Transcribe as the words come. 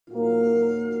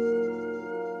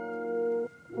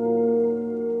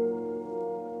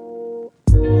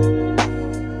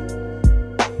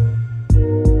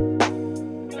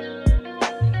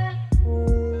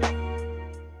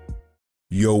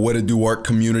What it do, art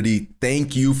community?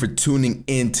 Thank you for tuning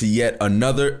in to yet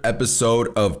another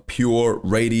episode of Pure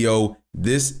Radio.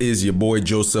 This is your boy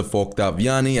Joseph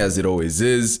Octaviani, as it always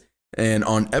is. And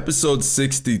on episode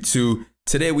 62,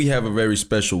 today we have a very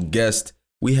special guest.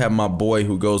 We have my boy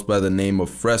who goes by the name of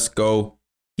Fresco.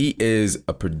 He is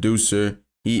a producer.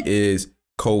 He is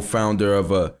co-founder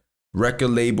of a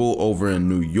record label over in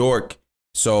New York.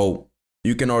 So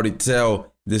you can already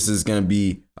tell this is going to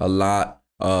be a lot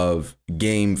of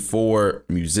game for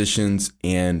musicians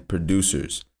and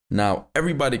producers. Now,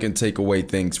 everybody can take away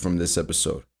things from this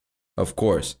episode, of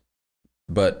course,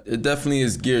 but it definitely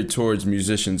is geared towards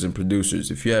musicians and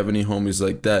producers. If you have any homies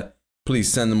like that,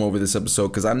 please send them over this episode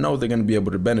because I know they're going to be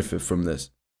able to benefit from this.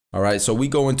 All right, so we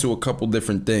go into a couple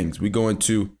different things. We go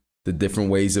into the different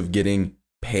ways of getting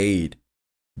paid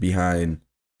behind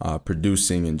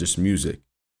producing and just music.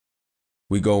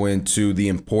 We go into the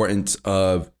importance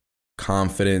of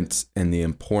confidence and the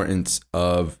importance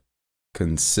of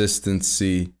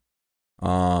consistency.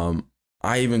 I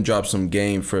even dropped some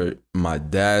game for my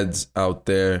dads out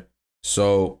there.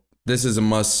 So this is a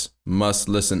must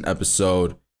listen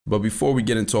episode. But before we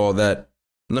get into all that,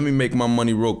 let me make my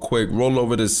money real quick. Roll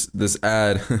over this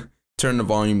ad. Turn the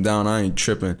volume down. I ain't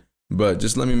tripping. But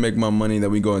just let me make my money,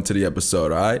 then we go into the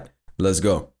episode, all right? Let's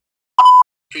go.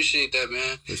 Appreciate that,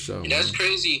 man. For sure, and that's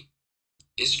crazy.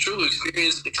 It's true.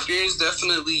 Experience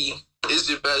definitely is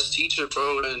your best teacher,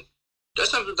 bro. And that's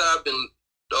something that I've been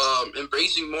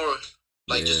embracing more.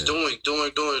 Like just doing.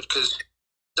 Because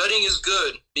studying is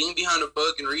good. Being behind a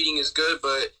book and reading is good,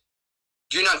 but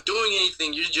you're not doing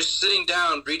anything. You're just sitting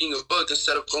down reading a book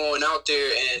instead of going out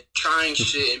there and trying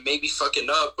shit and maybe fucking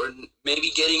up or maybe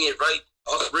getting it right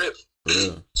off rip.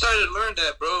 Yeah. Started to learn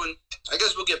that, bro. And I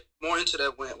guess we'll get more into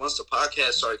that once the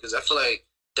podcast starts, because I feel like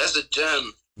that's a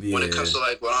gem when it comes to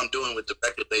like what I'm doing with the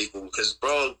record label. Because,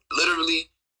 bro, literally.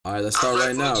 All right, let's start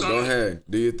right now. Go ahead.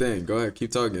 Do your thing. Go ahead.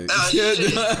 Keep talking.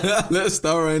 Let's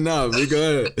start right now. Go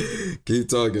ahead. Keep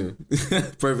talking.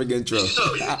 Perfect intro.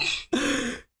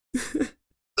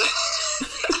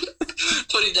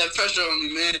 Putting that pressure on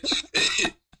me, man.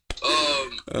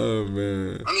 Oh,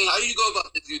 man. I mean, how you go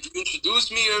about this? You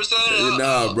introduce me or something?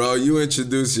 Nah, bro. You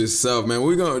introduce yourself, man.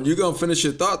 You're going to finish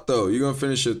your thought, though. You're going to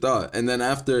finish your thought. And then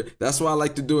after, that's why I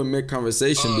like to do a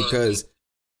mid-conversation, because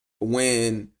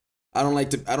when I don't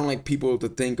like people to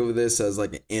think of this as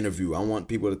like an interview. I want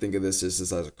people to think of this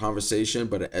as a conversation,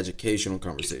 but an educational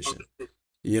conversation.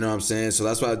 You know what I'm saying? So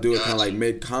that's why I do it kind of like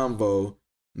mid-convo,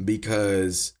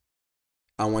 because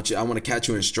I want to catch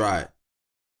you in stride.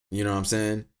 You know what I'm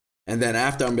saying? And then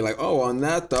after, I'm be like, oh, on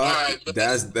that thought,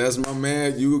 that's my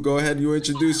man. You go ahead, you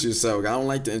introduce yourself. I don't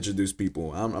like to introduce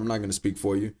people. I'm not going to speak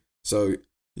for you. So,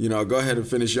 go ahead and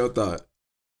finish your thought.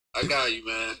 I got you,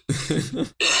 man.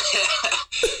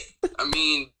 I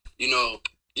mean,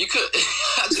 you could.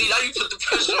 See, now you put the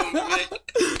pressure on me, man.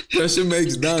 Pressure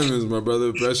makes diamonds, my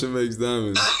brother. Pressure makes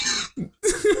diamonds.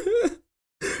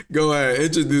 Go ahead,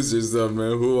 introduce yourself,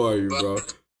 man. Who are you, bro?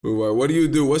 What do you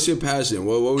do? What's your passion?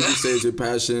 What would you say is your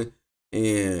passion?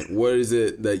 And what is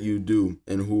it that you do?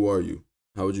 And who are you?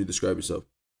 How would you describe yourself?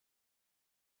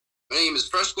 My name is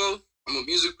Fresco. I'm a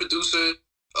music producer.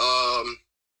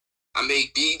 I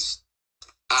make beats.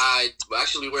 I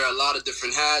actually wear a lot of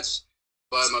different hats,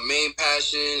 but my main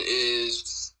passion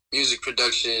is music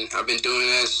production. I've been doing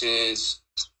that since,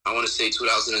 I want to say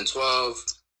 2012.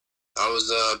 I was,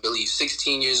 I believe,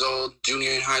 16 years old,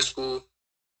 junior in high school.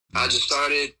 I just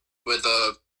started with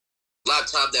a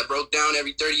laptop that broke down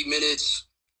every 30 minutes.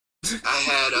 I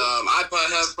had iPod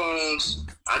headphones.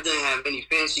 I didn't have any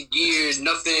fancy gear,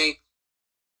 nothing.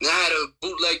 And I had a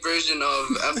bootleg version of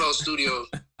FL Studio.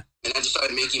 And I just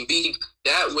started making beats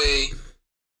that way.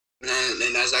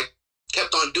 And as I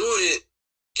kept on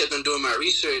doing my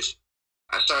research,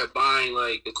 I started buying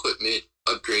like equipment,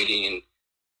 upgrading, and,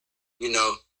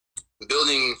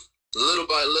 building little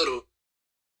by little.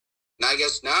 And I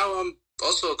guess now I'm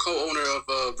also a co-owner of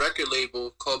a record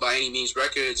label called By Any Means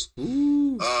Records.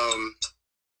 Ooh.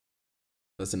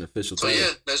 That's an official title. So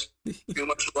yeah, that's pretty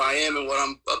much who I am and what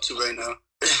I'm up to right now.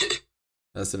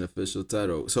 That's an official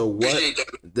title. So what?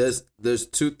 There's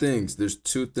two things. There's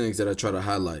two things that I try to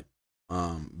highlight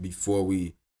before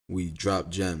we drop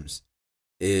gems.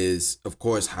 Is of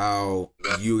course how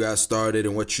you got started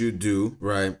and what you do,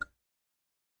 right?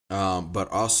 But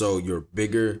also your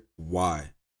bigger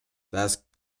why. That's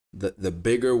the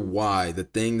bigger why, the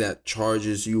thing that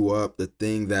charges you up, the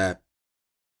thing that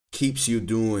keeps you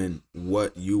doing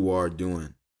what you are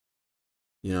doing.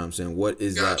 You know what I'm saying? What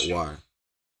is that why?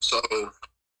 So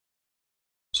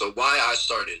why I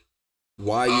started.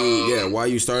 Why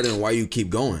you started and why you keep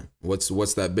going. What's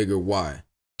that bigger why?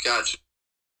 Gotcha.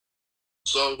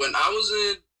 So when I was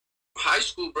in high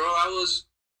school, bro, I was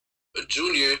a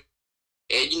junior,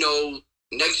 and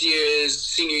next year is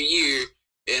senior year,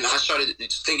 and I started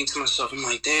thinking to myself, I'm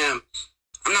like, damn,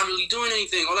 I'm not really doing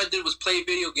anything. All I did was play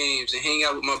video games and hang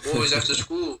out with my boys after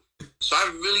school. So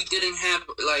I really didn't have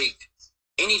like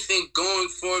anything going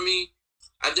for me.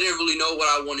 I didn't really know what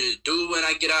I wanted to do when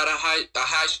I get out of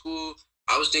high school.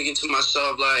 I was thinking to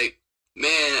myself, like,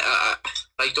 man,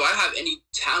 like, do I have any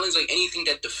talents, like anything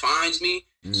that defines me?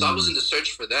 So I was in the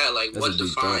search for that, like, what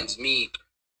defines me?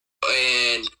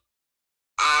 And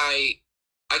I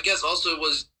guess also it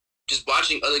was just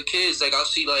watching other kids. Like, I'll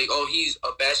see, like, oh, he's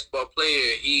a basketball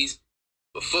player, he's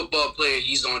a football player,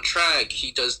 he's on track,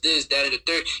 he does this, that, and the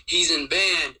third, he's in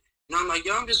band. And I'm like,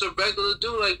 yo, I'm just a regular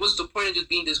dude. Like, what's the point of just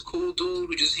being this cool dude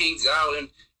who just hangs out? And,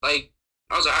 like,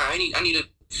 I was like, all right, I need to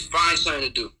find something to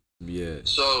do. Yeah.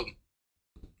 So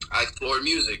I explored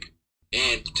music.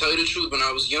 And to tell you the truth, when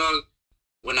I was young,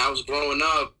 when I was growing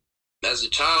up, as a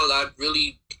child, I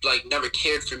really, like, never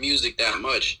cared for music that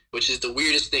much, which is the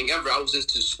weirdest thing ever. I was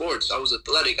into sports. I was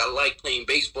athletic. I liked playing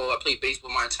baseball. I played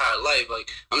baseball my entire life. Like,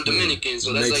 I'm Dominican,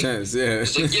 so that's, makes like, sense. Yeah.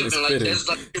 It's a given. Like, that's,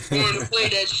 like, you're born to play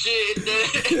that shit.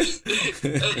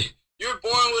 You're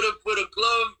born with a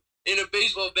glove and a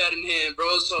baseball bat in hand,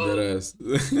 bro. So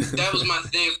that was my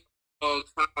thing for a long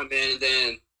time, man. And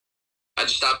then I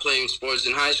just stopped playing sports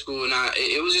in high school, and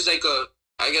it was just like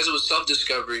I guess it was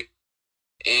self-discovery,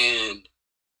 and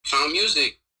found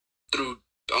music through,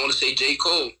 I want to say, J.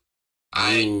 Cole.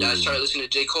 I started listening to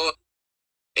J. Cole,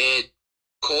 and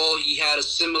Cole, he had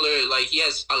he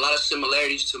has a lot of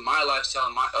similarities to my lifestyle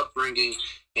and my upbringing,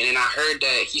 and then I heard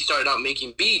that he started out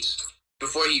making beats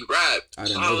before he rapped.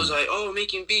 So I was like, oh,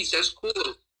 making beats, that's cool.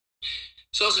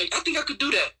 So I was like, I think I could do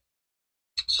that.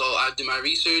 So I did my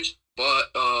research,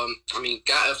 but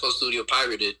got FL Studio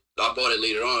pirated. I bought it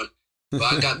later on, but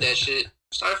I got that shit.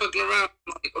 Started fucking around.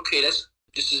 I'm like, okay, this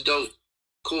is dope,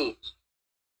 cool,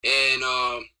 and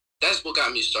that's what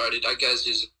got me started. I guess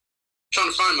is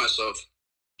trying to find myself,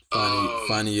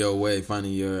 finding your way,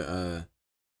 finding my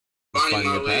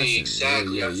way. Passion.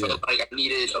 Exactly. Yeah, I felt like I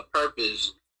needed a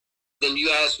purpose. Then you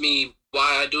asked me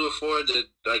why I do it for the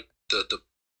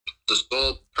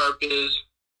sole purpose.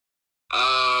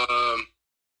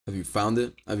 Have you found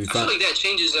it? I feel like that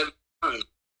changes every time.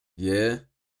 Yeah.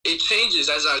 It changes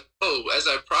as I go, as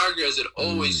I progress. It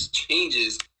always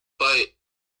changes. But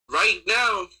right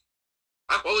now,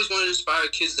 I've always wanted to inspire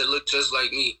kids that look just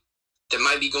like me, that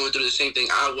might be going through the same thing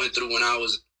I went through when I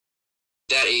was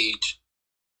that age.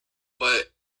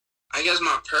 But I guess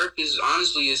my purpose,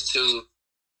 honestly, is to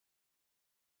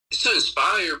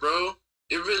inspire, bro.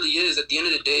 It really is. At the end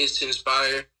of the day, it's to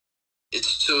inspire.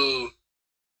 It's to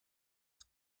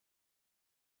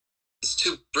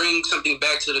bring something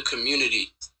back to the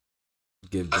community.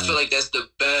 I feel like that's the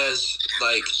best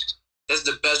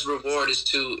reward, is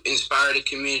to inspire the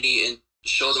community and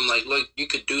show them, like, look, you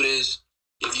could do this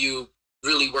if you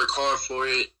really work hard for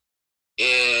it.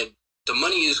 And the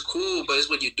money is cool, but it's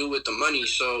what you do with the money.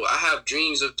 So I have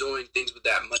dreams of doing things with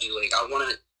that money. Like, I want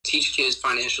to teach kids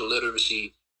financial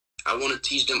literacy. I want to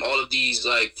teach them all of these,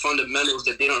 like, fundamentals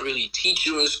that they don't really teach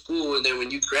you in school. And then when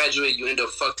you graduate, you end up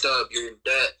fucked up. You're in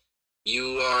debt.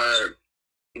 You are,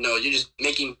 you're just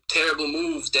making terrible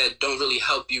moves that don't really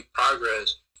help you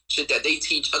progress. Shit that they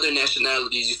teach other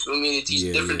nationalities, you feel me? They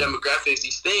teach different demographics,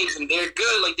 these things, and they're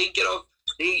good. Like, they get off,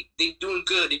 they doing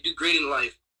good. They do great in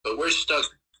life. But we're stuck.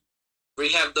 We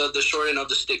have the short end of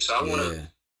the stick. So I want to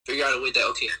figure out a way that,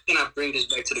 okay, how can I bring this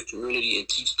back to the community and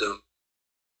teach them?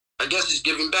 I guess it's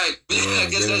giving back. Yeah,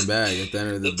 giving back at the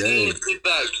end of the day.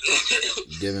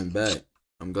 Giving back.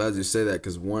 I'm glad you say that,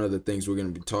 because one of the things we're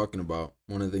going to be talking about,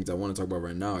 one of the things I want to talk about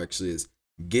right now actually, is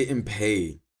getting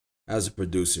paid as a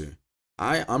producer.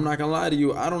 I'm not going to lie to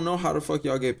you. I don't know how the fuck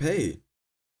y'all get paid.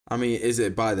 I mean, is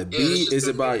it by the beat? Is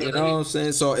it by, you know what I'm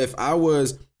saying? So if I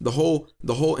was, the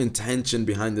whole intention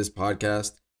behind this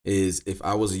podcast is, if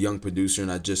I was a young producer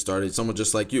and I just started, someone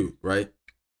just like you, right?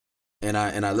 And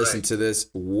I listened to this,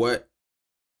 what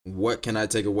can I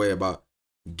take away about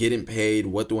getting paid?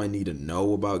 What do I need to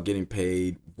know about getting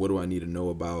paid? What do I need to know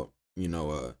about,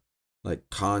 like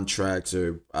contracts,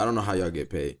 or I don't know how y'all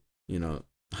get paid.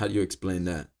 How do you explain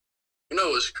that?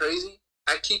 It's crazy.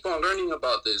 I keep on learning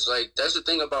about this. Like, that's the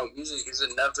thing about music, is a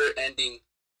never-ending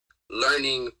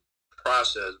learning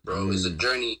process, bro. It's a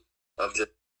journey of just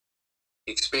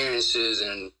experiences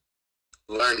and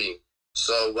learning.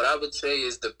 So what I would say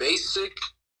is the basic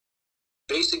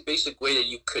way that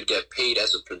you could get paid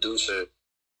as a producer.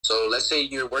 So let's say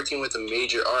you're working with a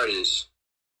major artist.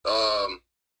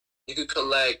 You could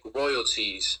collect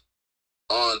royalties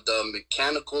on the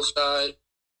mechanical side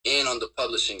and on the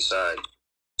publishing side.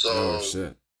 So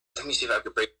shit. Let me see if I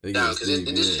can break it down, because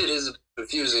this shit is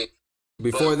confusing.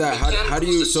 Before that, how do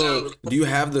you, so do you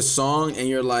have the song and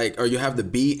you're like, or you have the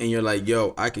beat and you're like,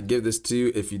 yo, I could give this to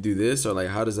you if you do this, or like,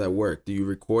 how does that work? Do you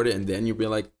record it and then you'll be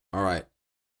like, all right,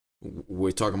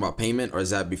 we're talking about payment, or is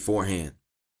that beforehand?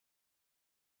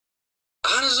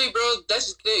 Honestly, bro,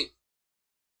 that's the thing.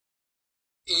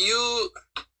 You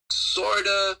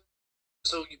sorta,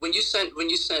 so when you send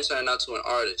something out to an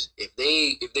artist, if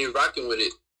they rocking with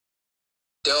it,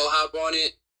 they'll hop on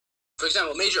it. For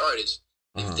example, major artists,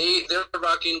 if they're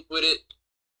rocking with it,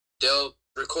 they'll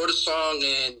record a song,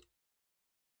 and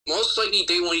most likely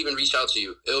they won't even reach out to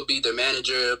you. It'll be their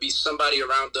manager, it'll be somebody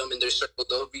around them in their circle.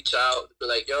 They'll reach out, be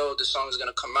like, yo, this song is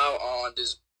gonna come out on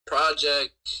this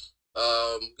project.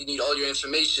 We need all your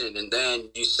information, and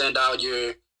then you send out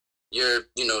your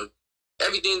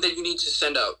everything that you need to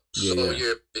send out. Yeah. So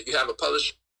if you have a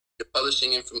your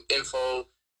publishing info,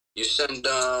 you send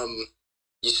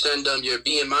them your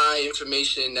BMI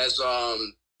information as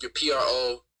your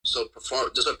PRO. So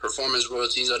those are performance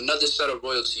royalties, another set of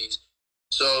royalties.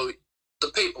 So the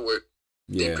paperwork,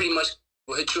 they pretty much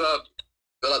will hit you up,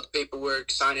 fill out the paperwork,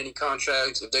 sign any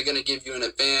contracts. If they're gonna give you an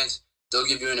advance, they'll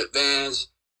give you an advance,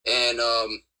 and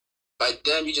by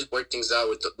then you just work things out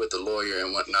with the lawyer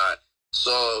and whatnot.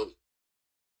 So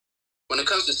when it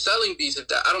comes to selling beats,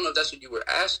 I don't know if that's what you were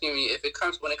asking me.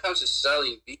 When it comes to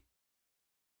selling beats,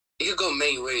 it could go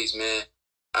many ways, man.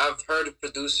 I've heard of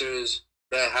producers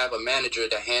that have a manager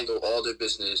that handle all their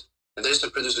business, and there's some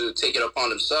producers who take it upon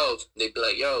themselves. They'd be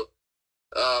like, yo,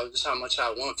 this is how much I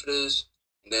want for this.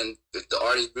 And then if the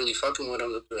artist really fucking with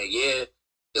them, they'll be like, yeah.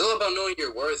 It's all about knowing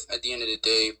your worth at the end of the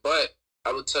day. But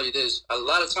I will tell you this, a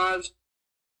lot of times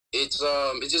it's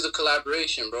just a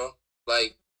collaboration, bro.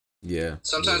 Like,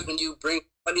 sometimes when you bring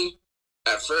money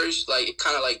at first, like, it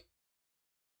kind of like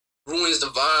ruins the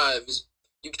vibe.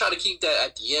 You try to keep that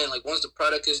at the end. Like, once the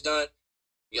product is done,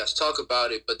 you guys talk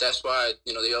about it. But that's why,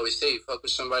 they always say, fuck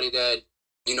with somebody that,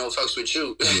 fucks with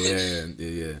you.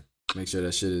 yeah. Make sure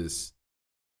that shit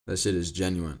is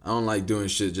genuine. I don't like doing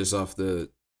shit just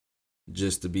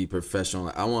to be professional.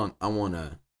 Like, I want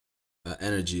a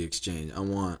energy exchange. I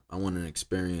want an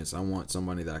experience. I want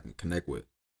somebody that I can connect with.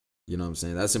 You know what I'm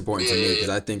saying? That's important to me, because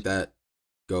I think that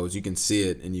goes, you can see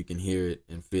it and you can hear it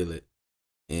and feel it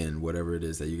in whatever it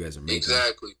is that you guys are making.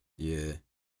 Exactly. Yeah.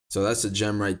 So that's a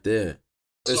gem right there.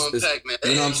 Unpack, man.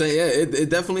 You know what I'm saying? Yeah, it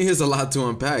definitely is a lot to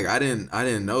unpack. I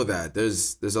didn't know that.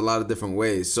 There's a lot of different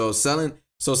ways. So selling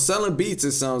beats,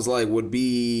 it sounds like, would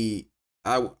be,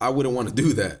 I wouldn't want to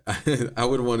do that. I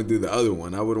wouldn't want to do the other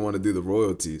one. I wouldn't want to do the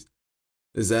royalties.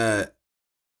 Is that,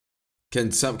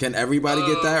 can everybody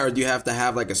get that, or do you have to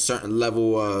have like a certain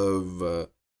level of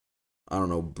I don't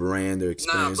know, brand or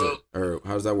experience? Nah, or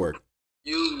how does that work?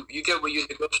 You get what you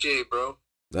negotiate, bro.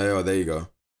 Oh, there you go.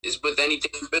 It's with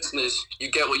anything in business.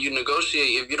 You get what you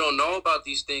negotiate. If you don't know about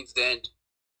these things, then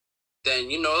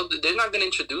they're not gonna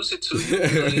introduce it to you.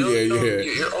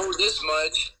 You're owed this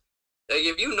much. Like,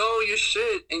 if you know your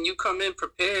shit and you come in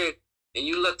prepared and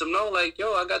you let them know, like,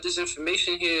 yo, I got this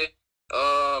information here.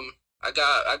 I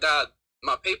got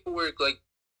my paperwork. Like,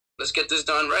 let's get this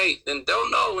done right. Then they'll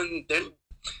know, and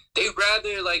they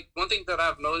rather, like, one thing that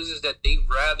I've noticed is that they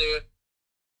rather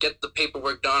get the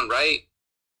paperwork done right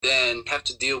than have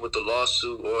to deal with the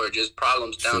lawsuit or just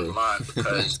problems down the line,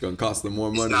 because it's gonna cost them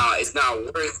more money. It's not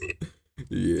worth it.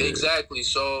 Yeah, exactly.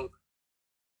 So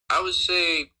I would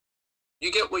say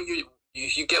you get what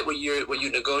you get what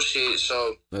you negotiate.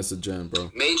 So that's a gem,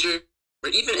 bro. Major, or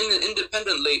even in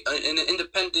an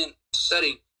independent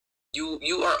setting,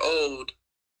 you are owed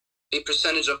a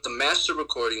percentage of the master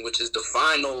recording, which is the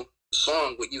final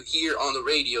song. What you hear on the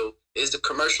radio is the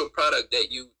commercial product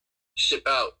that you ship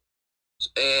out,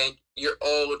 and you're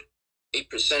owed a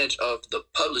percentage of the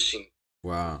publishing.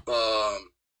 Wow.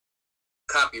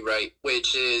 Copyright,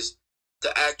 which is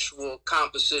the actual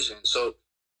composition. So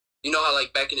you know how,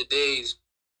 like, back in the days,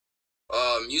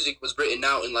 music was written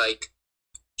out in like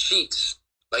sheets,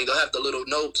 like they'll have the little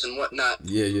notes and whatnot.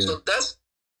 Yeah. So that's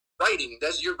writing.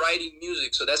 You're writing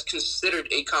music. So that's considered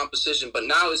a composition. But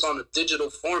now it's on a digital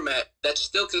format. That's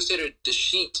still considered the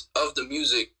sheet of the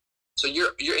music. So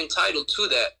you're entitled to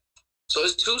that. So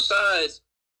it's two sides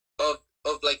of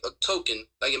like a token.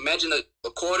 Like, imagine a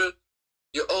quarter.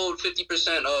 You're owed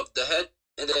 50% of the head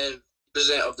and then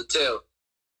percent of the tail.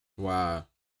 Wow.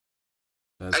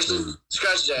 That's actually crazy.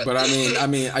 Scratch that. But I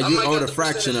mean, you owed a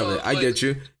fraction of it. I get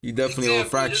you. You definitely owe a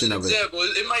fraction of it.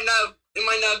 It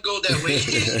might not go that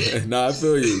way. No, I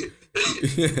feel you.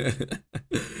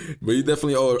 But you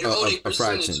definitely owe You're owed a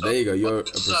fraction. There you go. You're a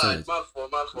percentage. My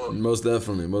fault. Most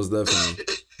definitely.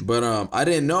 But I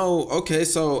didn't know. Okay,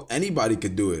 so anybody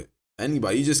could do it.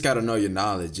 Anybody. You just gotta know your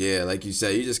knowledge. Yeah, like you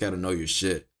said, you just gotta know your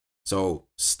shit. So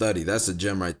study. That's a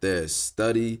gem right there.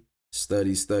 Study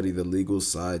the legal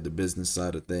side, the business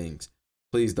side of things.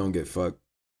 Please don't get fucked.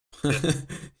 You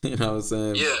know what I'm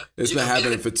saying? Yeah. It's been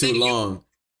happening for too long.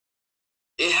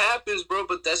 It happens, bro,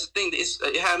 but that's the thing.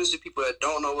 It happens to people that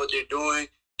don't know what they're doing.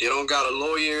 They don't got a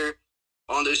lawyer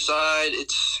on their side.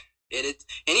 And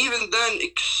even then,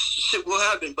 shit will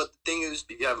happen. But the thing is,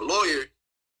 if you have a lawyer,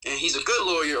 and he's a good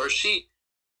lawyer or she,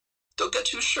 they'll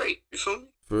get you straight. You feel me?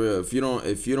 For real. If you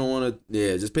don't want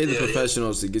to, just pay the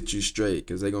professionals to get you straight,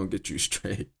 because they're gonna get you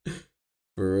straight.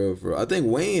 For real. I think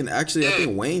Wayne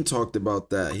talked about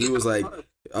that. He was like,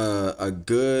 a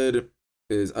good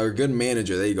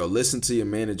manager. There you go. Listen to your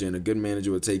manager, and a good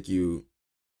manager will take you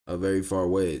a very far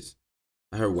ways.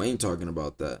 I heard Wayne talking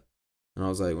about that, and I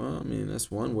was like, well, I mean,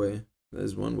 that's one way.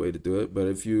 There's one way to do it. But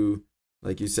if you,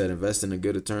 like you said, invest in a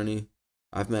good attorney.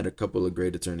 I've met a couple of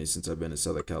great attorneys since I've been in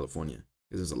Southern California.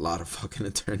 There's a lot of fucking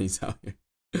attorneys out here.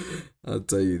 I'll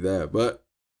tell you that. But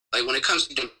like when it comes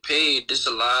to getting paid, there's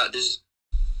a lot. There's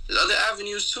other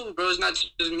avenues too, bro. It's not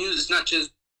just music. It's not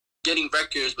just getting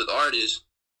records with artists.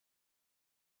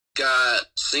 Got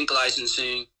sync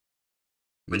licensing,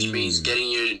 which means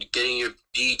getting your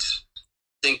beats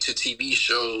synced to TV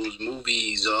shows,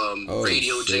 movies,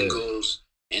 radio jingles,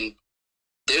 and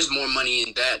there's more money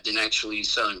in that than actually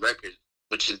selling records,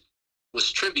 which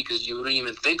was trippy because you wouldn't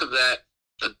even think of that.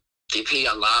 But they pay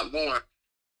a lot more.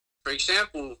 For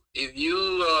example, if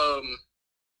you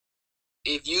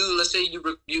let's say you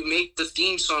make the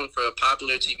theme song for a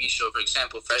popular TV show, for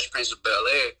example, Fresh Prince of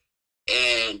Bel-Air,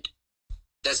 and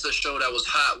that's the show that was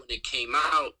hot when it came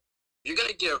out, you're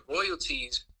gonna get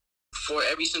royalties for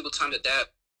every single time that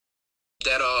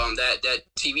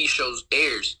TV show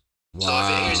airs. Wow. So if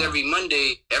it airs every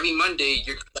Monday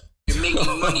you're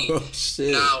making money. Oh,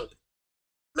 shit. Now,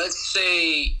 let's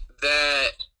say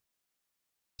that.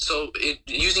 So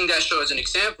using that show as an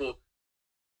example,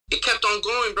 it kept on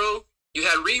going, bro. You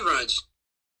had reruns.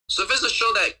 So if it's a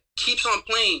show that keeps on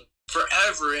playing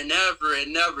forever and ever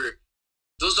and ever,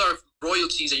 those are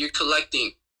royalties that you're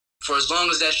collecting for as long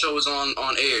as that show is on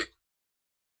air.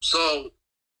 So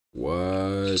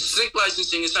what? Sync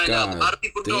licensing is something that a lot of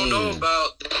people don't know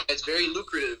about. It's very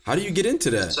lucrative. How do you get into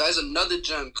that? So that's another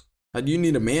gem. How do you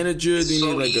need a manager? It's do you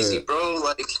so need like easy, bro.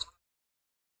 Like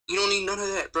you don't need none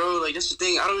of that, bro. Like that's the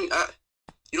thing.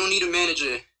 You don't need a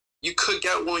manager. You could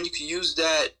get one. You could use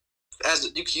that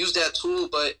tool,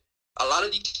 but a lot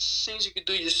of these things you could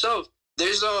do yourself.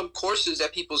 There's courses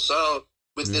that people sell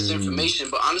with this information,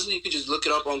 but honestly, you could just look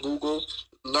it up on Google,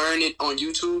 learn it on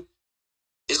YouTube.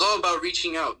 It's all about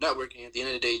reaching out, networking. At the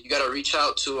end of the day, you got to reach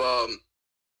out to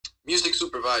music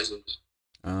supervisors.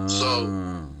 So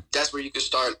that's where you can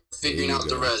start figuring out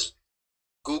the rest.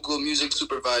 Google music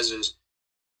supervisors,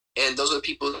 and those are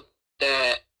people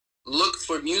that look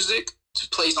for music to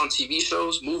place on TV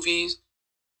shows, movies,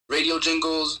 radio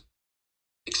jingles,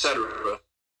 etc.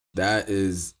 That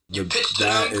is a your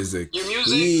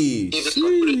key.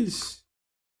 Music.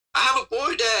 I have a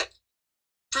boy that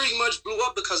pretty much blew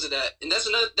up because of that, and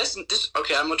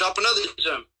okay. I'm gonna drop another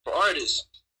gem for artists.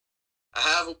 I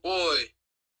have a boy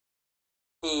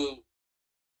who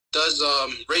does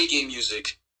reggae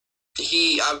music.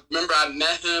 I remember I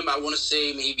met him. I want to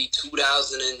say maybe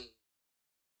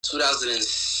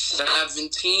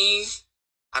 2017.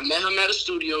 I met him at a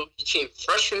studio. He came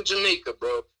fresh from Jamaica,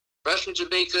 bro. Fresh from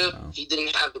Jamaica. Wow. He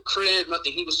didn't have a crib,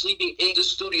 nothing. He was sleeping in the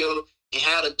studio and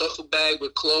had a duffel bag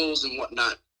with clothes and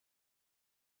whatnot.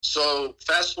 So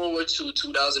fast forward to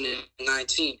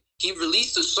 2019. He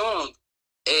released a song,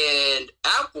 and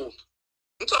Apple,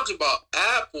 I'm talking about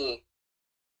Apple,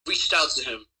 reached out to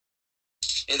him.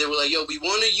 And they were like, yo, we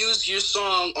want to use your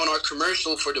song on our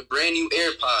commercial for the brand new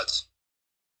AirPods.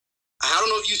 I don't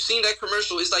know if you've seen that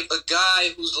commercial. It's like a guy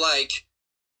who's like,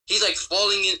 he's like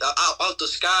falling out the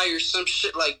sky or some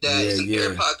shit like that. It's an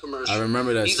AirPod commercial. I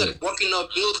remember that. He's like walking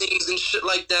up buildings and shit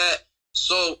like that.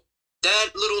 So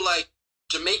that little like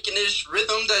Jamaican-ish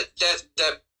rhythm that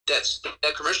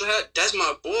commercial had, that's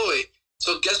my boy.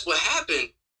 So guess what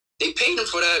happened? They paid him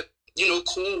for that,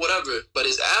 cool, whatever. But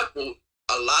it's Apple.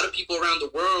 A lot of people around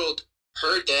the world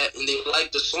heard that and they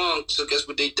liked the song. So guess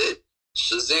what they did?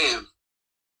 Shazam.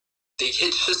 They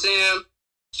hit Shazam,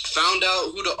 found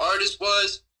out who the artist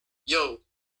was. Yo,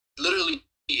 literally,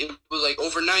 it was like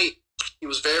overnight. He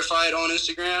was verified on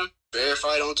Instagram,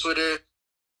 verified on Twitter.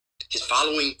 His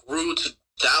following grew to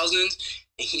thousands.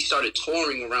 and he started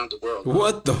touring around the world.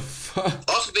 What the fuck?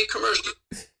 Off of a commercial.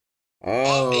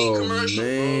 Oh,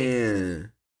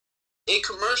 man. Bro. A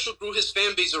commercial grew his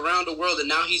fan base around the world, and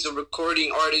now he's a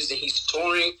recording artist, and he's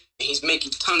touring, and he's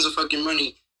making tons of fucking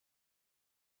money.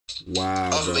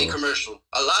 Wow, off bro. of a commercial.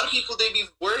 A lot of people, they be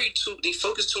worried too. They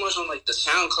focus too much on like the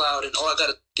SoundCloud and I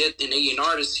gotta get an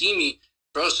A&R to see me,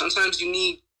 bro. Sometimes you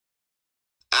need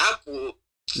Apple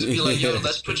to be like, yo,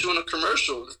 let's put you on a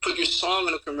commercial. Let's put your song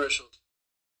on a commercial.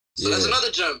 So that's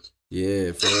another jump.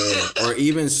 Yeah, for real. Or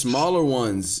even smaller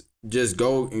ones. Just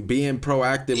go being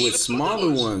proactive with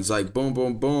smaller ones, like boom,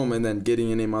 boom, boom, and then getting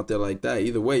your name out there like that.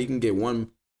 Either way, you can get one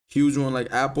huge one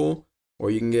like Apple, or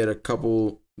you can get a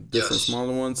couple different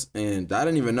smaller ones. And I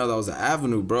didn't even know that was an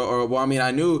avenue, bro. Or well, I mean,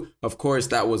 I knew, of course,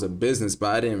 that was a business,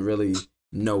 but I didn't really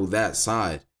know that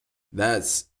side.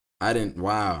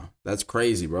 Wow, that's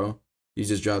crazy, bro. You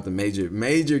just dropped a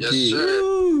major key. Sir.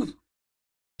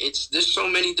 There's so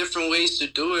many different ways to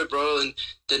do it, bro. And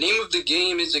the name of the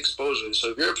game is exposure.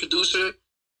 So if you're a producer,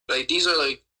 like these are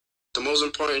like the most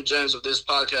important gems of this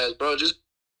podcast, bro. Just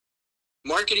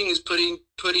marketing is putting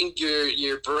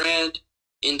your brand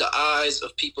in the eyes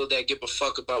of people that give a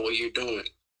fuck about what you're doing.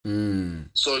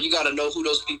 So you got to know who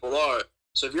those people are.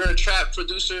 So if you're a trap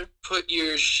producer, put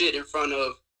your shit in front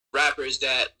of rappers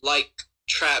that like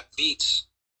trap beats.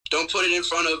 Don't put it in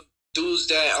front of dudes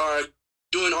that are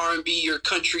doing R&B or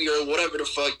country or whatever the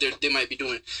fuck they might be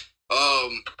doing.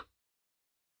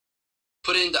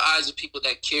 Put it in the eyes of people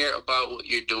that care about what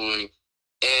you're doing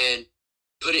and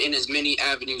put it in as many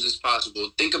avenues as possible.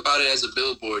 Think about it as a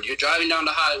billboard. You're driving down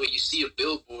the highway, you see a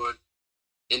billboard,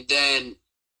 and then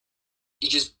you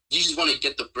just want to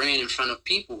get the brand in front of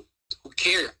people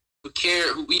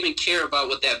who even care about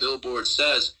what that billboard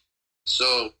says.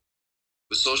 So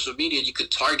with social media, you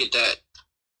could target that.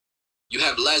 You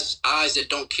have less eyes that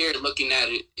don't care looking at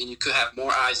it, and you could have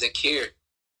more eyes that care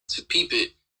to peep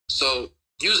it. So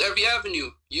use every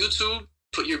avenue. YouTube,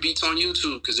 put your beats on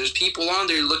YouTube because there's people on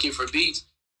there looking for beats.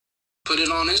 Put it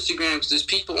on Instagram because there's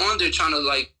people on there trying to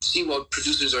like see what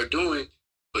producers are doing.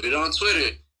 Put it on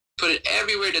Twitter. Put it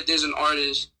everywhere that there's an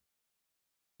artist,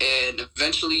 and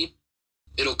eventually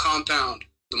it'll compound.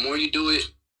 The more you do it,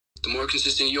 the more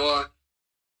consistent you are,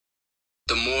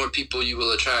 the more people you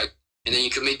will attract. And then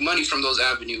you can make money from those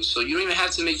avenues. So you don't even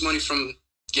have to make money from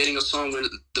getting a song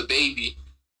with the baby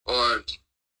or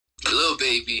the little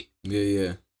baby.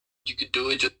 Yeah. You could do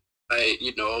it just by,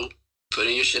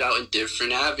 putting your shit out in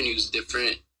different avenues,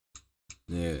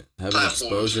 having platforms.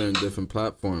 Exposure in different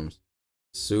platforms.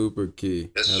 Super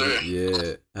key. Yes, sir.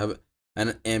 Yeah.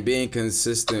 And being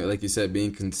consistent, like you said,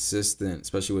 being consistent,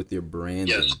 especially with your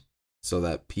branding, so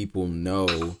that people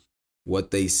know what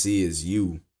they see is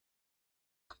you.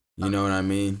 You know what I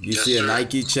mean? You see a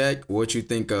Nike check, what you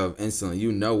think of instantly.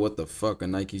 You know what the fuck a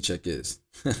Nike check is.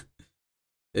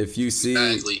 If you see,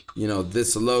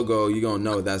 this logo, you're going to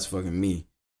know that's fucking me.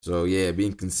 So, yeah,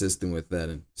 being consistent with that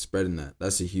and spreading that.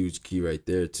 That's a huge key right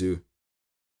there, too.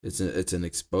 It's an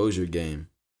exposure game.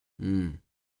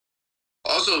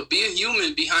 Also, be a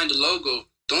human behind the logo.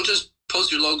 Don't just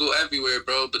post your logo everywhere,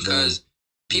 bro, because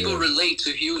people relate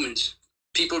to humans.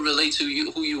 People relate to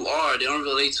you, who you are. They don't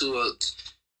relate to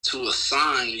a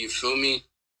sign, you feel me?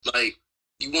 Like,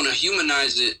 you want to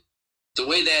humanize it. The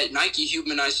way that Nike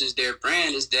humanizes their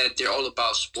brand is that they're all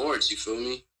about sports, you feel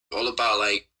me? All about,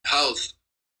 like, health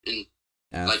and,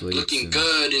 athletes, like, looking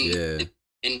good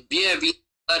and being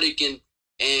athletic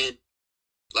and,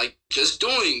 like, just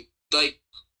doing, like,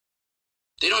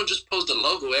 they don't just post the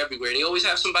logo everywhere. They always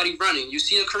have somebody running. You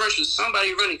see a commercial,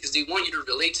 somebody running because they want you to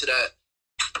relate to that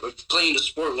or playing the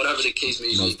sport, whatever the case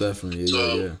may be. Most definitely,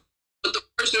 yeah. Put the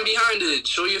person behind it.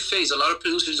 Show your face. A lot of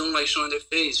producers don't like showing their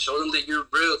face. Show them that you're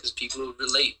real because people will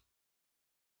relate.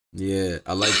 Yeah,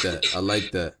 I like that. I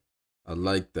like that.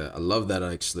 I love that,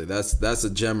 actually. That's a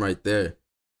gem right there.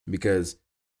 Because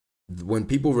when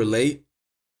people relate,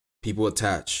 people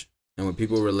attach. And when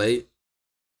people relate,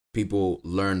 people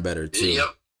learn better, too.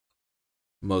 Yep.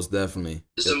 Most definitely.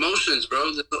 It's emotions,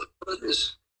 bro.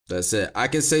 That's it. I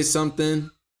can say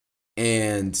something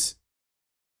and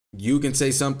you can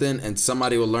say something and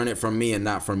somebody will learn it from me and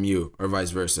not from you, or vice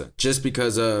versa. Just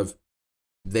because of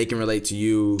they can relate to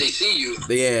you. They see you.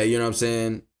 Yeah, you know what I'm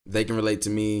saying? They can relate to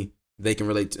me. They can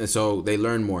relate to, and so they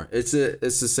learn more. It's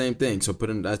the same thing. So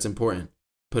that's important.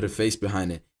 Put a face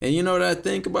behind it. And you know what I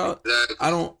think about? Exactly.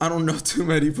 I don't know too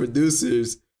many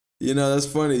producers. You know, that's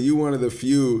funny. You one of the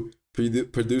few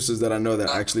producers that I know that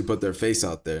actually put their face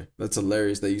out there. That's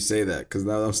hilarious that you say that, because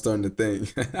now I'm starting to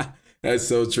think. That's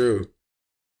so true.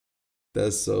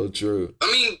 That's so true.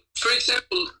 I mean, for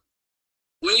example,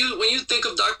 when you think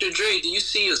of Dr. Dre, do you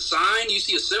see a sign, do you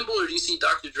see a symbol, or do you see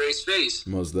Dr. Dre's face?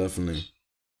 Most definitely.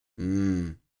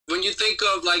 When you think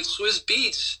of like Swizz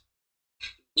Beatz,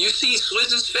 you see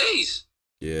Swizz's face.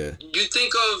 Yeah. You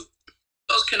think of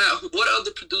what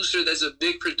other producer that's a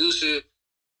big producer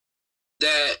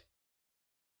that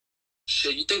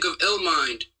shit, you think of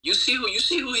Illmind. You see who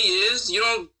he is. You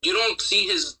don't see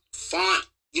his font,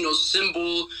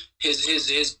 symbol, his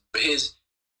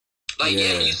like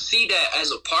you see that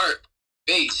as a part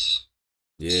base.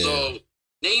 Yeah. So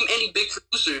name any big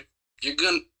producer,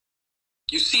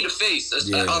 you see the face.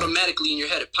 That automatically in your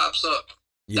head, it pops up.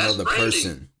 That's the branding.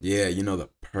 Person. Yeah, the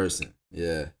person.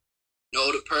 Yeah.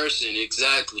 Know the person,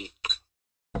 exactly.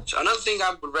 So another thing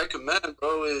I would recommend,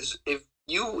 bro, is if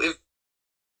you're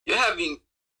having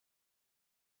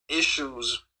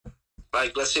issues,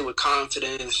 like let's say with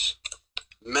confidence,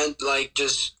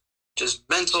 just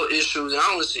mental issues, and I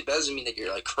don't say it doesn't mean that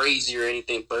you're like crazy or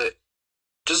anything, but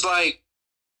just like,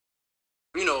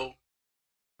 mental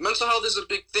health is a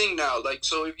big thing now. Like,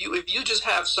 so if you just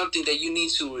have something that you need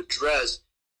to address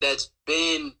that's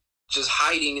been just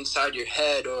hiding inside your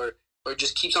head or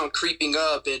just keeps on creeping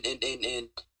up and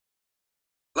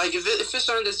like if it's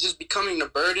something that's just becoming a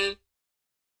burden,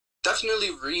 definitely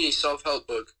read a self-help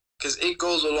book because it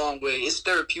goes a long way. It's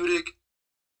therapeutic.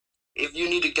 If you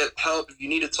need to get help, if you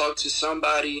need to talk to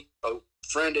somebody, a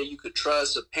friend that you could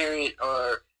trust, a parent,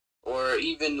 or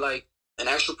even like an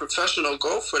actual professional,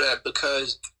 go for that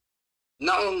because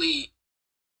not only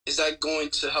is that going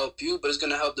to help you, but it's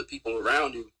going to help the people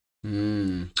around you.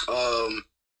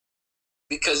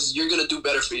 Because you're going to do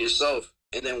better for yourself.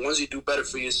 And then once you do better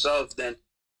for yourself, then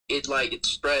it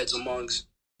spreads amongst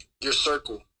your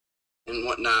circle and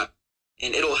whatnot.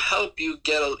 And it'll help you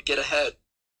get ahead.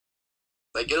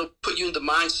 Like, it'll put you in the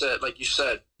mindset, like you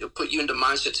said. It'll put you in the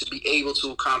mindset to be able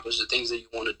to accomplish the things that you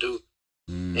want to do.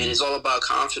 And it's all about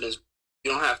confidence. If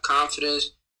you don't have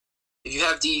confidence, if you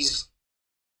have these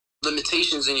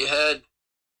limitations in your head,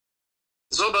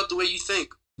 it's all about the way you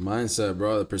think. Mindset,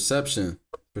 bro. The perception.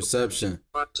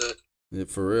 Mindset. Yeah,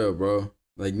 for real, bro.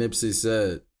 Like Nipsey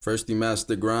said, first you master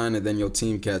the grind and then your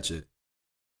team catch it.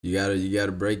 You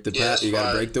gotta break the path. You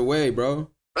gotta break the way, bro.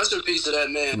 Rest in peace to that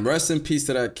man. Rest in peace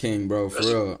to that king, bro. For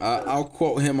real. I'll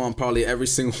quote him on probably every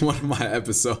single one of my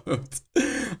episodes.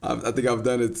 I think I've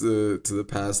done it to the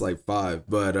past like 5.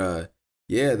 But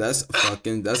yeah, that's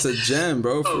a gem,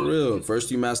 bro. For real.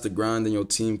 First you master grind, then your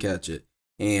team catch it.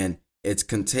 And it's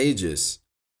contagious.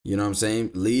 You know what I'm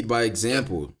saying? Lead by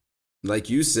example.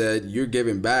 Like you said, you're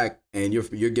giving back and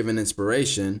you're giving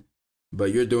inspiration,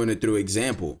 but you're doing it through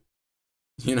example.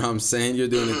 You know what I'm saying? You're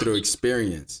doing it through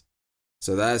experience.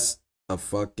 So that's a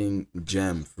fucking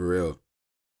gem, for real.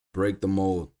 Break the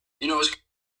mold. If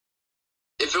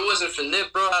it wasn't for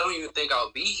Nip, bro, I don't even think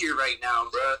I'll be here right now,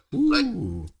 bro. Ooh. Like,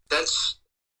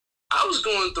 I was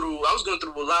going through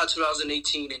a lot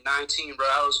 2018 and 19, bro.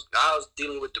 I was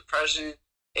dealing with depression,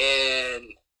 and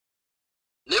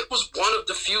Nip was one of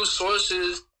the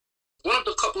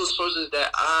couple of sources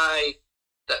that I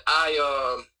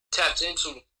tapped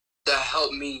into that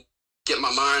helped me get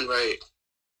my mind right.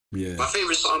 Yeah. My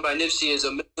favorite song by Nipsey is "A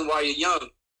Million While You're Young."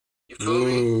 You feel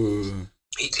me?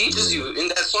 He teaches you, and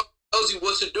that song tells you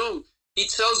what to do. He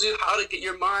tells you how to get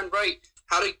your mind right,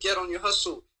 how to get on your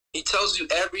hustle. He tells you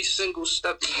every single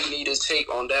step that you need to take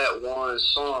on that one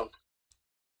song.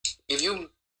 This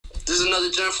is another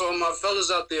gem for all my fellas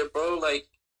out there, bro. Like,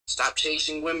 stop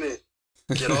chasing women.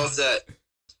 Get off that.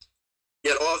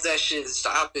 Get off that shit.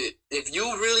 Stop it. If you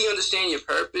really understand your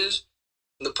purpose,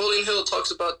 Napoleon Hill talks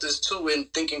about this too in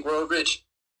Think and Grow Rich.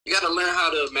 You got to learn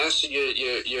how to master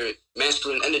your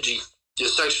masculine energy, your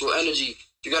sexual energy.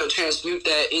 You got to transmute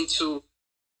that into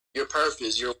your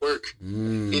purpose, your work.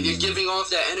 If you're giving off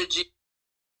that energy,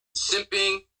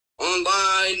 simping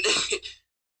online,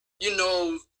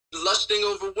 lusting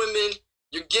over women,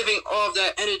 you're giving off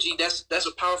that energy. That's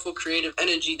a powerful creative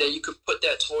energy that you could put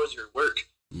that towards your work.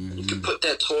 You could put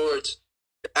that towards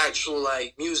actual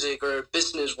like music or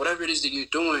business, whatever it is that you're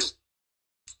doing.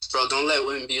 Bro, don't let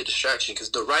women be a distraction,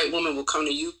 because the right woman will come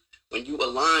to you when you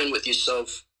align with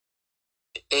yourself.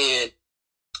 And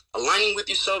aligning with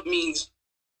yourself means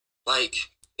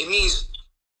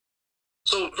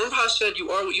so remember how I said you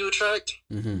are what you attract?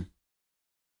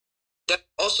 That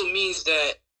also means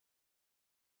that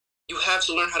you have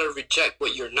to learn how to reject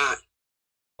what you're not,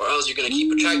 or else you're going to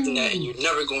keep attracting that and you're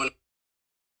never going to.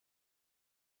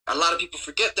 A lot of people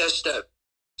forget that step.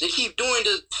 They keep doing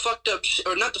the fucked up shit,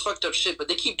 or not the fucked up shit, but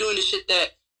they keep doing the shit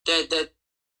that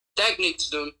stagnates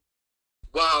them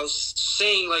while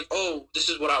saying like, oh, this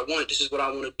is what I want. This is what I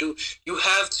want to do. You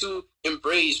have to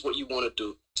embrace what you want to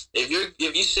do. If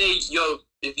you say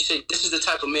this is the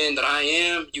type of man that I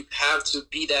am, you have to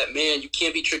be that man. You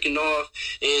can't be tricking off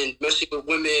and messing with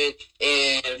women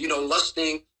and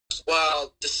lusting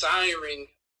while desiring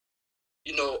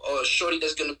a shorty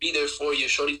that's gonna be there for you,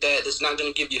 shorty that's not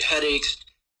gonna give you headaches,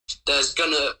 that's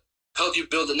gonna help you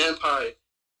build an empire.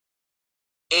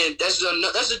 And that's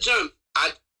a gem.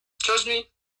 Trust me,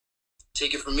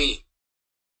 take it from me.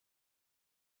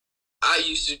 I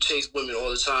used to chase women all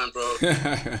the time, bro.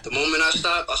 The moment I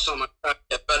stopped, I saw my craft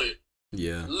get better.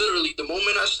 Yeah. Literally, the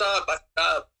moment I stopped,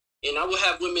 and I would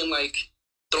have women like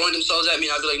throwing themselves at me.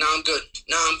 And I'd be like, "Nah, I'm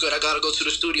good. I gotta go to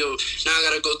the studio. Now I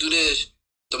gotta go do this."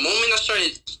 The moment I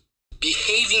started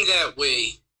behaving that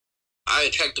way, I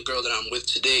attract the girl that I'm with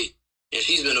today, and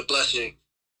she's been a blessing.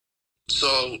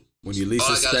 So when you least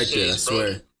expect it, I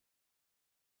swear.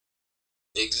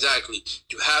 Exactly.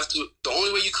 You have to. The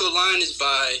only way you could align is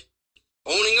by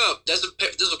owning up. There's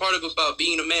a part of it about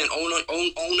being a man. Own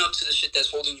up to the shit that's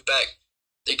holding you back.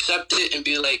 Accept it and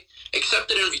be like,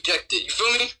 accept it and reject it. You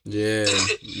feel me? Yeah,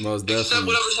 most definitely. Accept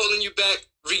whatever's holding you back.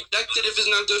 Reject it if it's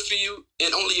not good for you,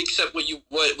 and only accept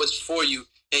what's for you,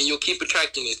 and you'll keep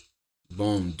attracting it.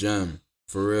 Boom, gem.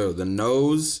 For real. The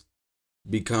no's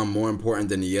become more important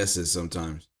than the yeses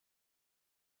sometimes.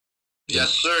 Yes,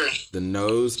 sir. The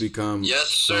no's become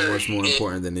so much more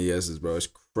important than the yeses, bro. It's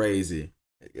crazy.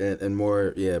 And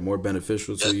more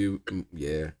beneficial to you.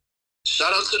 Yeah.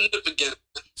 Shout out to Nip again.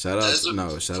 Shout out to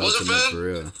Nip for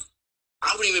real.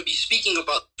 I wouldn't even be speaking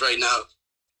about it right now.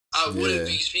 I wouldn't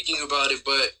be speaking about it,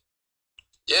 but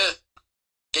yeah.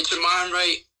 Get your mind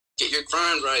right. Get your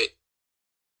grind right.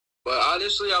 But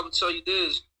honestly, I would tell you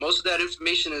this. Most of that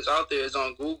information is out there. It's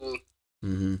on Google.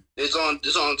 Mm-hmm. It's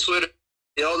on Twitter.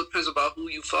 It all depends about who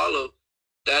you follow.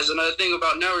 That's another thing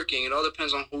about networking. It all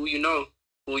depends on who you know,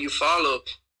 who you follow,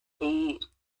 you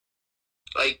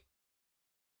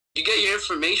get your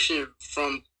information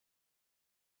from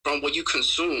what you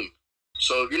consume.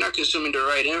 So if you're not consuming the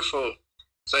right info,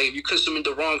 it's like if you're consuming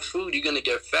the wrong food, you're gonna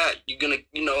get fat. You're gonna,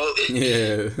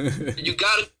 yeah. You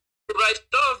gotta do the right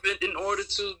stuff in order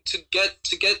to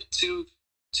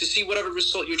see whatever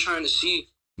result you're trying to see.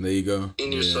 There you go.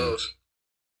 In yourself.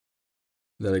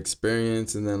 That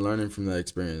experience and then learning from that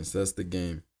experience. That's the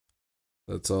game.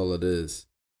 That's all it is.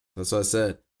 That's what I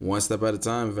said. One step at a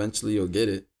time. Eventually you'll get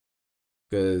it.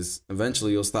 Because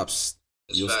eventually you'll stop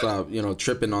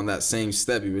tripping on that same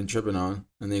step you've been tripping on.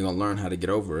 And then you're going to learn how to get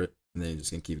over it. And then you're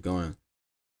just going to keep going.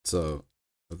 So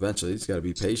eventually you just got to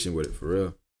be patient with it for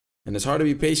real. And it's hard to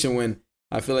be patient when,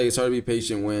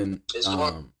 it's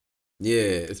hard.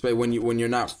 Yeah, especially when you're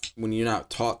not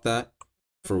taught that,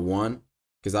 for one.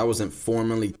 Because I wasn't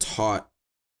formally taught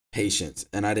patience,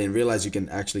 and I didn't realize you can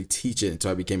actually teach it until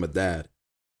I became a dad.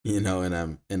 I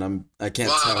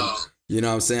can't tell. You know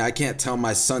what I'm saying? I can't tell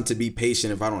my son to be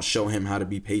patient if I don't show him how to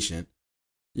be patient.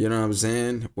 You know what I'm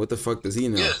saying? What the fuck does he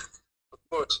know? Yeah, of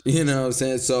course. You know what I'm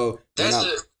saying? So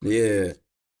yeah.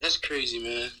 That's crazy,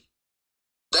 man.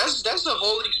 That's a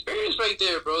whole experience right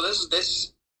there, bro. That's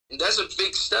a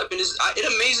big step, and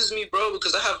it amazes me, bro,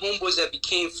 because I have homeboys that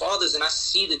became fathers, and I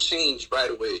see the change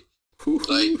right away.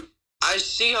 Like, I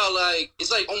see how, like,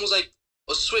 it's like almost like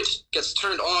a switch gets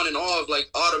turned on and off, like,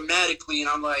 automatically, and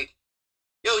I'm like,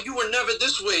 yo, you were never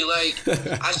this way.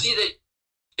 Like, I see that.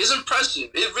 It's impressive.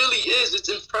 It really is. It's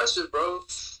impressive, bro.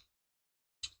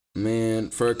 Man,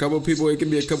 for a couple people, it can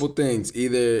be a couple things.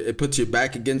 Either it puts you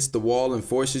back against the wall and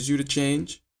forces you to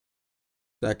change.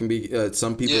 That can be,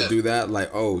 some people do that,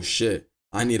 like, oh shit,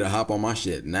 I need to hop on my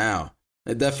shit now.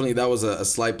 That was a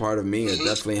slight part of me.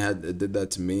 Mm-hmm. It did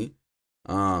that to me.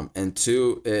 And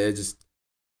two,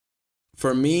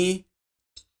 for me,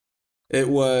 it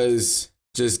was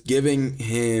just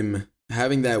having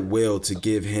that will to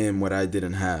give him what I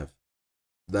didn't have.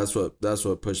 That's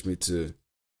what pushed me to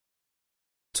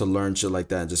learn shit like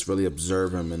that and just really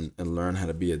observe him and learn how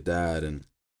to be a dad and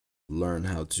learn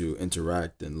how to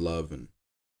interact and love and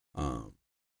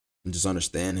just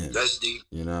understand him. That's deep.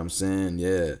 You know what I'm saying?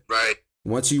 Yeah. Right.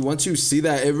 Once you see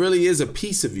that, it really is a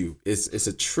piece of you. It's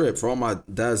a trip for all my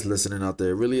dads listening out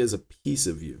there. It really is a piece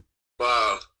of you.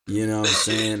 Wow. You know what I'm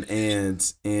saying?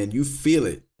 And you feel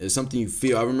it. It's something you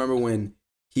feel. I remember when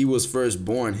he was first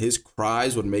born, his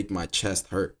cries would make my chest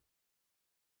hurt.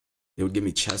 It would give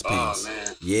me chest pains. Oh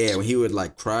man. Yeah, when he would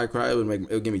like cry, it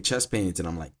would give me chest pains, and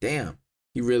I'm like, damn,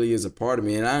 he really is a part of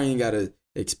me. And I ain't gotta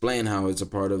explain how it's a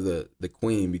part of the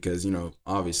queen because,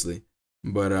 obviously.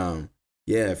 But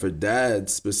yeah, for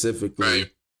dads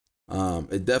specifically, right.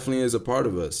 It definitely is a part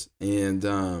of us.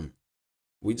 And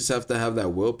we just have to have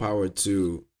that willpower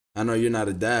to, I know you're not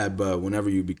a dad, but whenever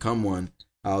you become one,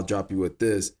 I'll drop you with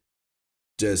this.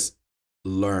 just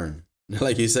learn.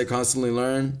 Like you said, constantly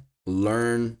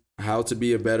learn how to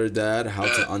be a better dad, how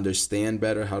to understand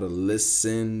better, how to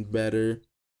listen better,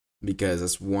 because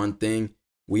that's one thing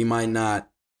we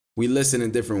listen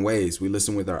in different ways. We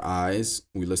listen with our eyes,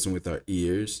 we listen with our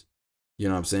ears. You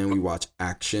know what I'm saying? We watch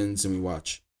actions and we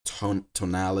watch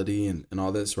tonality and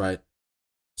all this, right?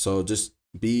 So just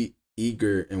be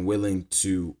eager and willing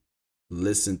to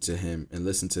listen to him and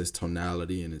listen to his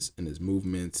tonality and his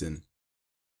movements and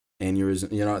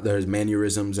aneurysm. You know, there's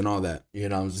mannerisms and all that. You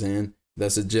know what I'm saying?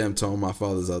 That's a gem to all my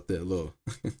fathers out there. A little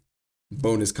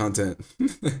bonus content.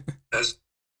 That's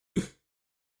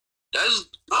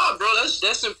bro.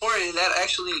 That's important. That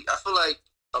actually, I feel like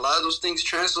a lot of those things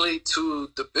translate to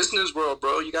the business world,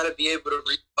 bro. You got to be able to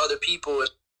read other people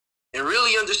and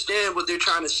really understand what they're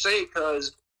trying to say,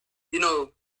 because, you know,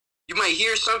 you might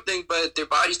hear something, but their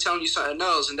body's telling you something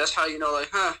else, and that's how you know,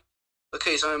 like,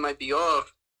 okay, something might be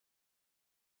off.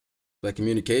 Like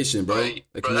communication, bro. Right.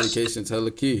 Like communication's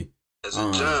hella key. That's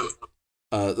a gem.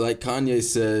 Like Kanye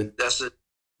said, That's it.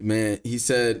 Man, he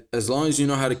said, as long as you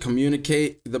know how to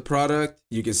communicate the product,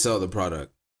 you can sell the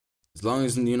product. As long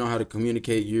as you know how to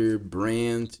communicate your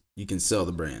brand, you can sell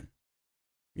the brand.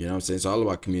 You know what I'm saying? It's all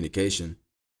about communication.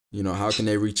 You know, how can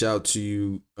they reach out to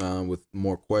you with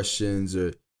more questions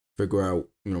or figure out,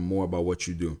 you know, more about what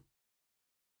you do?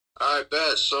 All right,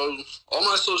 bet. So all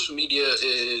my social media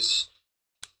is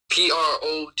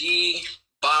PROD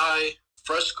by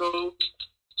Fresco.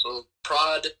 So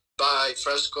Prod by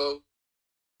Fresco.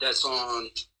 That's on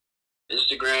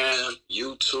Instagram,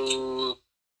 YouTube,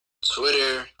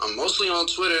 Twitter. I'm mostly on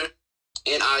Twitter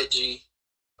and IG,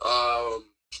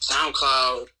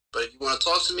 SoundCloud. But if you want to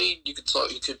talk to me, you could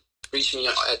reach me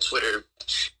at Twitter.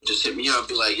 Just hit me up,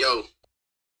 be like, yo,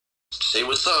 say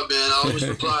what's up, man. I always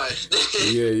reply.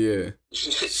 Yeah.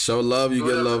 Show love, you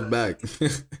get love back.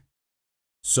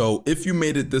 So if you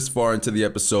made it this far into the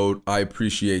episode, I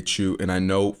appreciate you, and I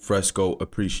know Fresco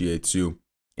appreciates you.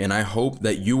 And I hope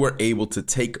that you were able to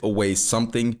take away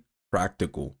something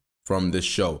practical from this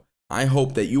show. I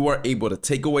hope that you are able to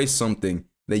take away something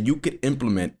that you could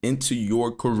implement into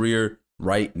your career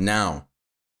right now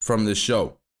from this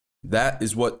show. That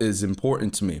is what is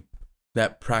important to me.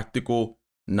 That practical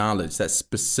knowledge, that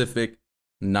specific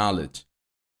knowledge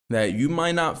that you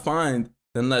might not find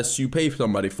unless you pay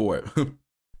somebody for it.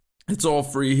 It's all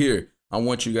free here. I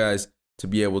want you guys to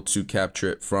be able to capture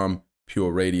it from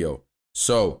Pure Radio.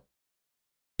 So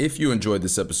if you enjoyed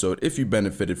this episode, if you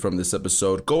benefited from this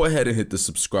episode, go ahead and hit the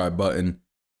subscribe button.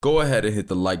 Go ahead and hit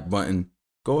the like button.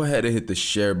 Go ahead and hit the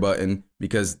share button,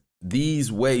 because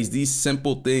these ways, these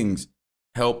simple things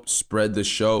help spread the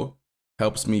show,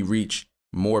 helps me reach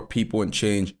more people and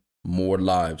change more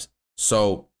lives.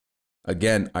 So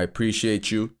again, I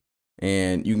appreciate you,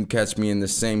 and you can catch me in the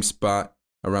same spot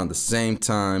around the same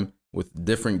time with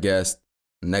different guests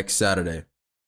next Saturday.